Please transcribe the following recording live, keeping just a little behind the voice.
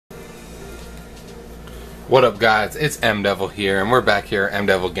What up, guys? It's M-Devil here, and we're back here at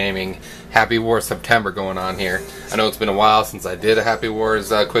M-Devil Gaming. Happy Wars September going on here. I know it's been a while since I did a Happy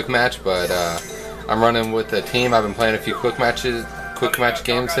Wars quick match, but I'm running with the team. I've been playing a few quick match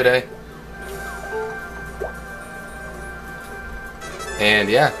games today. And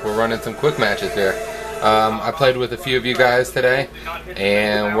yeah, we're running some quick matches here. I played with a few of you guys today,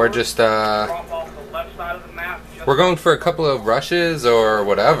 and we're just we're going for a couple of rushes or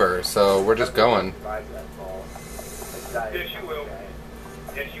whatever, so we're just going. Yes, you will.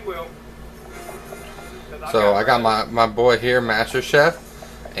 Yes, you will. So I got my boy here, Master Chef,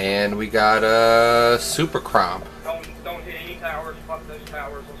 and we got Super Cromp. Don't hit any towers. Fuck those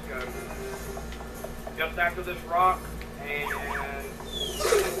towers. Let's go. Just after this rock and.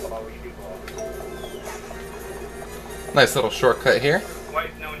 Nice little shortcut here. Wait,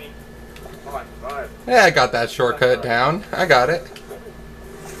 no need. Alright. Yeah, I got that shortcut down. I got it.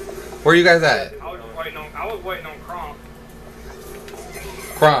 Where you guys at? I was waiting on Cromp.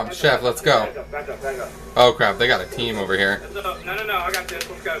 Cromp, Chef, let's go. Back up. Oh crap, they got a team over here. No, I got this.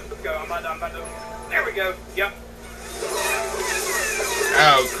 Let's go. I'm about to. There we go. Yep.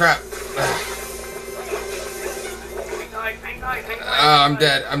 Oh crap. Hang tight. Oh, I'm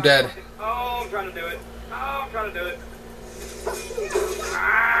dead. Oh, I'm trying to do it.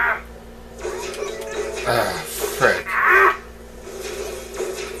 Ah! Frick.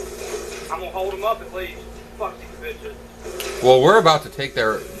 I'm gonna hold them up at least. Fuck these bitches. Well, we're about to take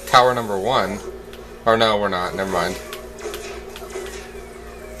their tower number 1. Or no, we're not. Never mind.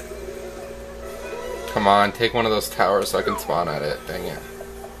 Come on, take one of those towers so I can spawn at it. Dang it.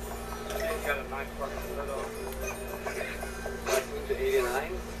 He's got a nice fucking setup.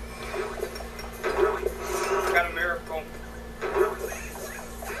 89. Got a miracle.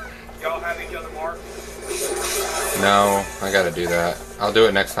 Y'all have each other marked? No, I gotta do that. I'll do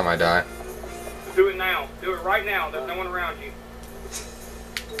it next time I die. Do it now. Do it right now. There's no one around you.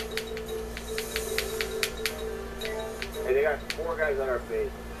 Hey, they got 4 guys on our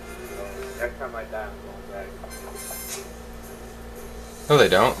base. So next time I die, I'm going back. No, they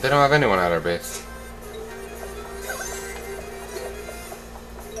don't. They don't have anyone at our base.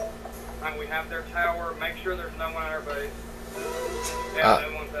 And we have their tower. Make sure there's no one at our base. Yeah,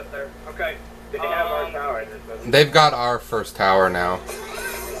 no one's up there. Okay. They have our tower. They've got our first tower now.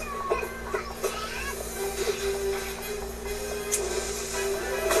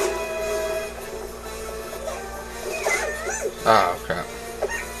 Oh, crap.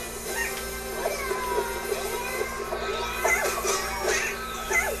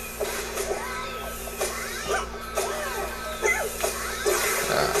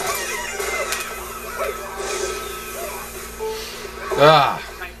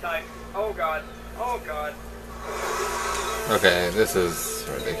 Hang tight. Oh, God. Okay, this is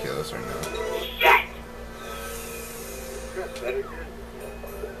ridiculous right now. Shit!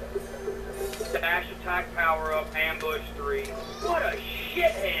 Dash attack power up, ambush 3. What a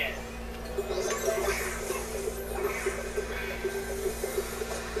shithead!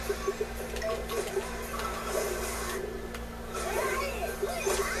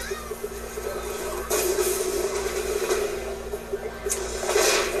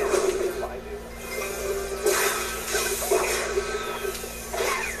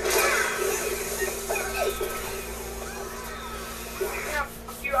 Yeah,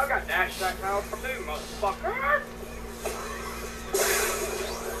 fuck you, I got dash attack power too, motherfucker!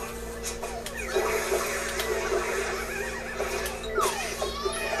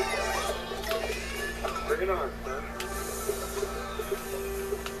 Bring it on, son.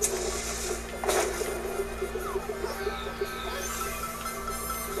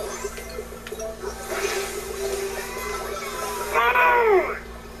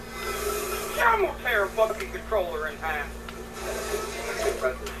 I'm gonna tear a fucking controller in half.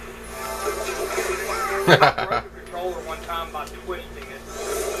 I broke a controller one time by twisting it.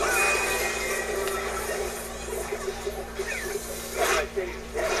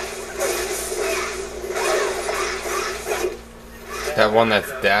 That one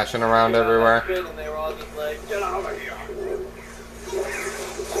that's dashing around everywhere. And they were all just like, Get out of here.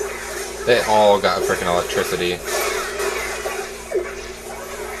 They all got freaking electricity.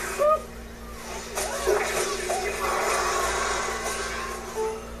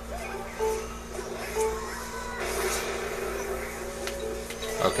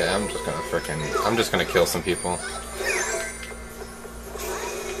 Okay, I'm just gonna kill some people.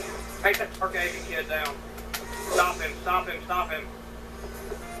 Take that Targaryen kid down. Stop him.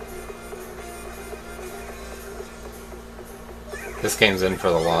 This game's in for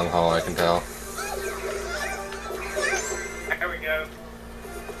the long haul, I can tell. There we go.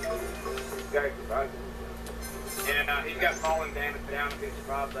 Yeah, he's got falling damage down if he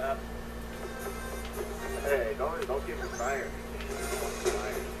survives that. Hey, don't give me fire.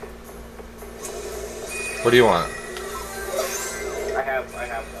 What do you want? I have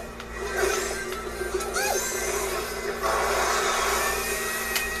that.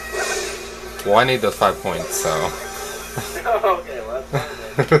 Well, I need those 5 points, so. Okay, well that's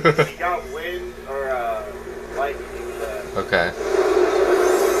fine then. You got wind or lightning. Okay.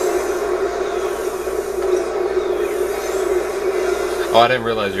 Oh, I didn't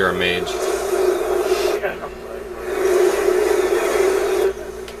realize you're a mage.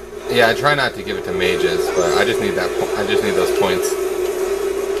 Yeah, I try not to give it to mages, but I just need that. I just need those points.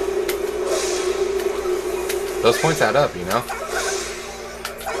 Those points add up, you know.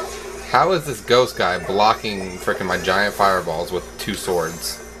 How is this ghost guy blocking frickin' my giant fireballs with 2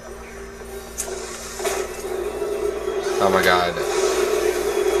 swords? Oh my god.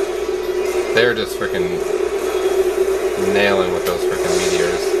 They're just frickin' nailing with those frickin'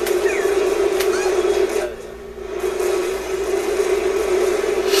 meteors.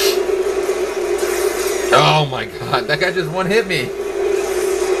 Oh my god, that guy just one hit me.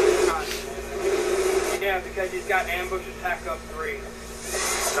 Yeah, because he's got ambush attack up 3.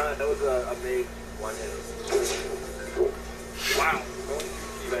 That was a big one hit. Wow.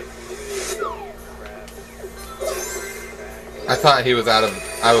 I thought he was I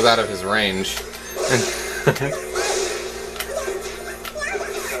was out of his range. Alright,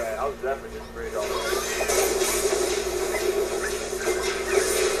 I was definitely just sprayed all over.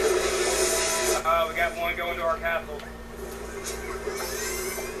 We got one going to our castle.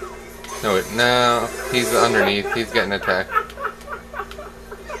 No, he's underneath. He's getting attacked.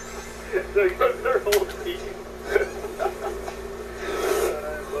 So you got their whole team. I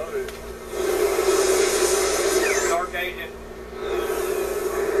love it. Dark agent.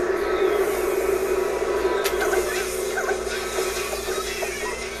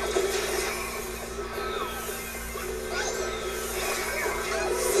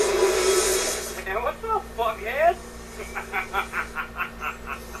 Man, what the fuck, head?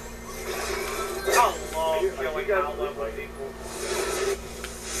 I love killing high-level people.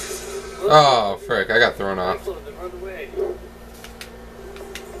 Oh, frick, I got thrown off. Run away.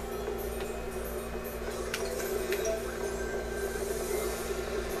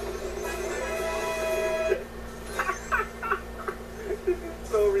 This is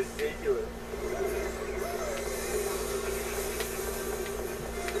so ridiculous.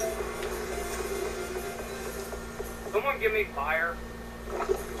 Someone give me fire.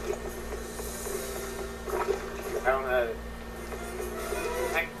 I don't have it.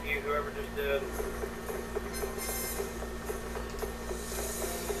 Thank you, whoever just did.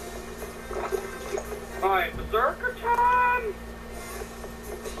 Alright, Berserker time!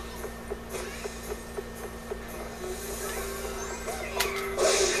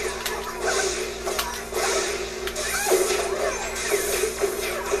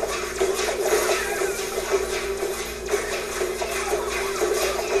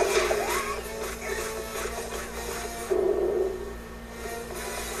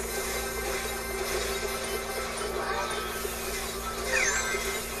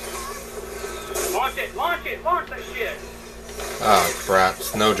 Launch that shit! Oh crap!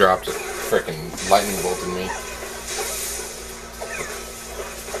 Snowdrop just frickin' lightning bolted me.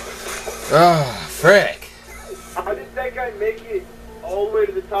 Oh, frick! How did that guy make it all the way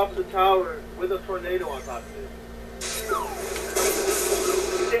to the top of the tower with a tornado on top of it?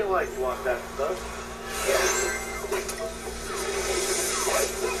 You can't like block that stuff.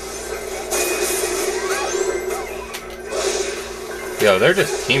 Yo, they're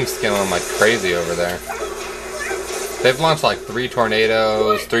just team skilling like crazy over there. They've launched like 3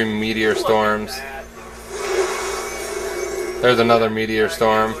 tornadoes, 3 meteor storms. There's another meteor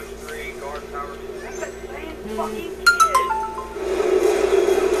storm.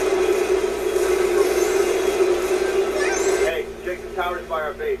 Hey, check the towers by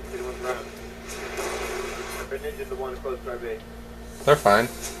our base. See what's around. Our ninja's the one close to our base. They're fine.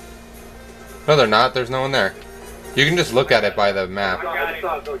 No, they're not. There's no one there. You can just look at it by the map. I just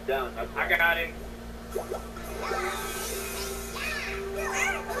saw it go down. That's I got him.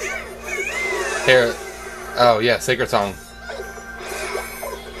 Here. Oh, yeah, Sacred Song.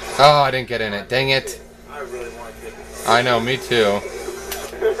 Oh, I didn't get in it. Dang it. I really want to get this. I know, me too.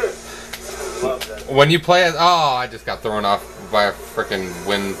 Love that. When you play it, oh, I just got thrown off by a freaking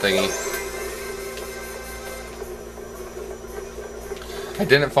wind thingy. I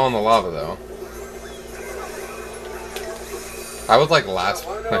didn't fall in the lava though. I was like last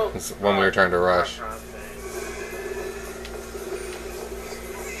when we were trying to rush.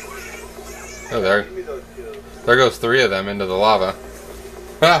 Oh, there. Give me those kills. There goes 3 of them into the lava.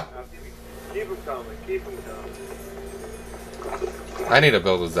 Ah! Keep them coming. Keep them coming. I need to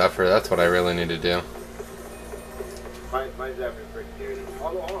build a Zephyr. That's what I really need to do. My Zephyr's pretty dirty.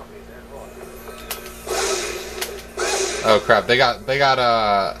 Hold on, man. Oh crap! They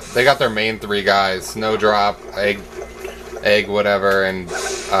got their main 3 guys: Snowdrop, egg, whatever, and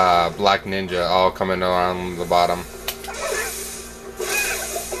Black Ninja all coming around the bottom.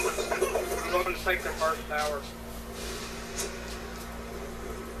 I'm going to take their first tower.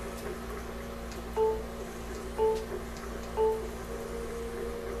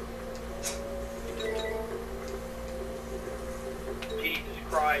 Jesus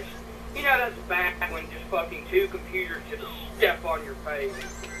Christ. You know that's bad when just fucking 2 computers just step on your face.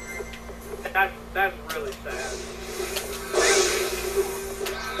 That's really sad.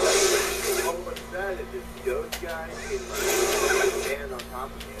 What's sad is this ghost guy can stand on top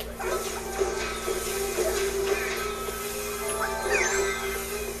of me like this.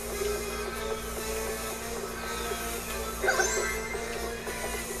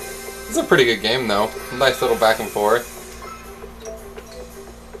 It's a pretty good game though. Nice little back and forth.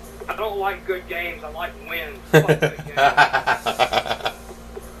 I don't like good games, I like wins. Fuck good games.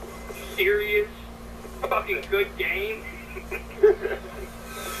 Serious? Fucking good game?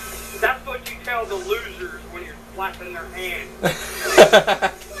 That's what you tell the losers when you're flapping their hands.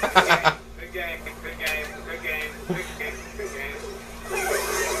 Good game, good game, good game, good game, good game.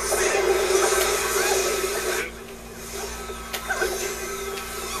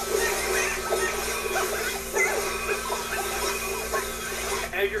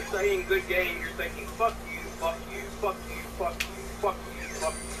 As you're saying good game, you're thinking fuck you, fuck you, fuck you, fuck you, fuck you,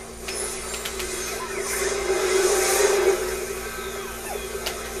 fuck you.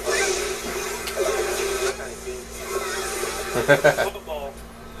 Football.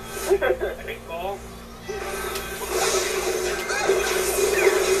 Baseball.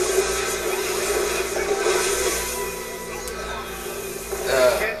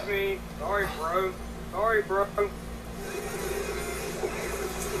 Catch me. Sorry, bro. Sorry, bro.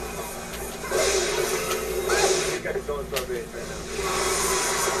 You guys going so big right now.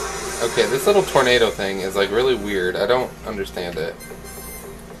 Okay, this little tornado thing is like really weird. I don't understand it.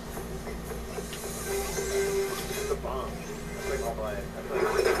 It's a bomb. It's like all black.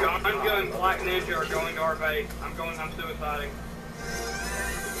 Gunga and Black Ninja are going to our base. I'm suiciding.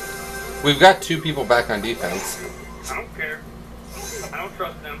 We've got 2 people back on defense. I don't care. I don't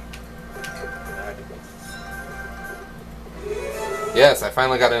trust them. Yes, I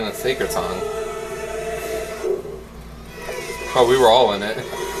finally got in a Sacred Song. Oh, we were all in it.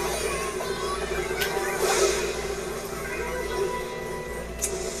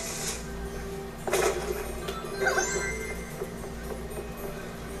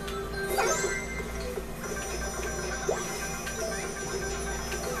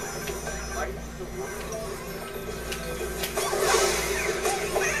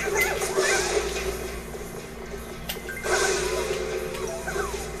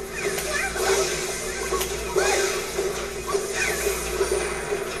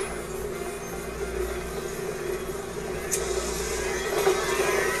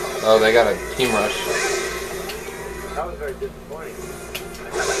 Oh, they got a team rush. That was very disappointing. I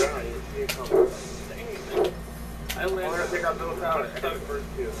didn't see it coming. I landed to take out Middle Tower. I got the first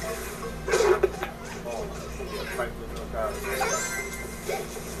 2. Oh, fight for Middle Tower.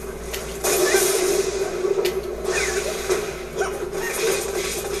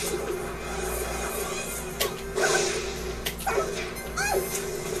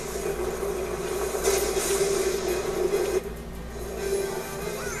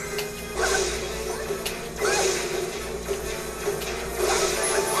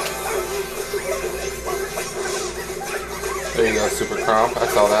 There you go, Super Cromp. I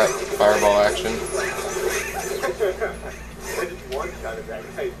saw that fireball action. I just one-shotted that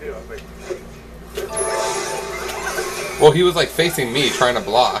guy too. I was like, Well, he was like facing me trying to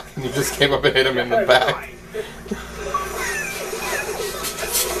block, and you just came up and hit him in the back.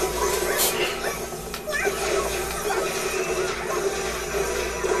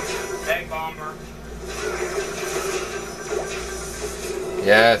 Egg bomber.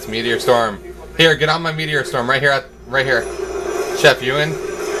 Yes, Meteor Storm. Here, get on my Meteor Storm right here. Right here. Chef, you in?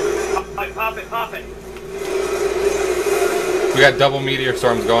 Pop it, pop it. We got double Meteor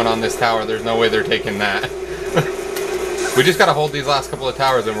Storms going on this tower. There's no way they're taking that. We just gotta hold these last couple of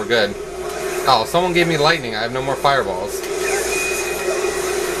towers and we're good. Oh, someone gave me lightning. I have no more fireballs.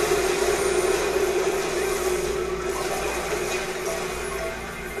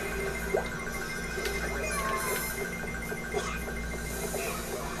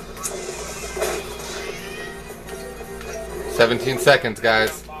 17 seconds,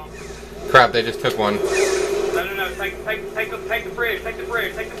 guys. Crap, they just took one. No, take the bridge, take the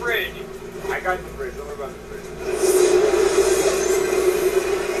bridge. I got the bridge, don't worry about the bridge.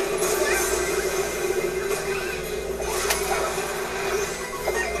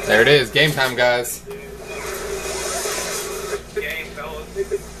 There it is, game time, guys. Game, fellas. They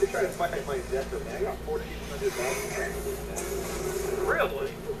try to fight my Zephyr, man. I got 1,400 Really?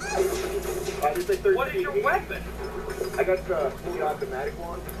 What is your weapon? I got the fully automatic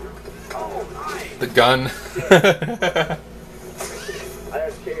one. Oh, nice. The gun. I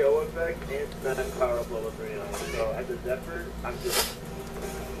have KO effect and smash power up level 3 on it. So as a Zephyr, I'm just...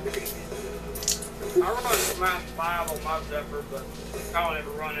 I run Smash 5 on my Zephyr, but I don't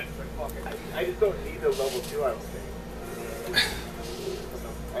ever run it, so fuck it. I just don't need the level 2, I don't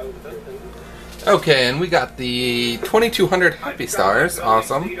think. Okay, and we got the 2200 Happy Stars.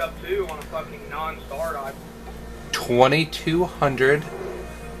 Awesome. Beat up 2 on a fucking non-star dive. 2200.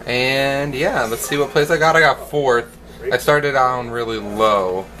 And yeah, let's see what place I got. I got 4th. I started down really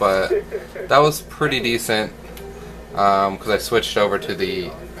low, but that was pretty decent because I switched over to the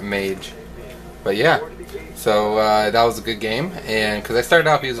mage. But yeah, so that was a good game, and because I started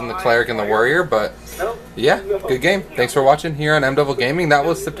off using the cleric and the warrior, but yeah, good game. Thanks for watching here on MDevil Gaming. That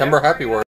was September Happy Wars.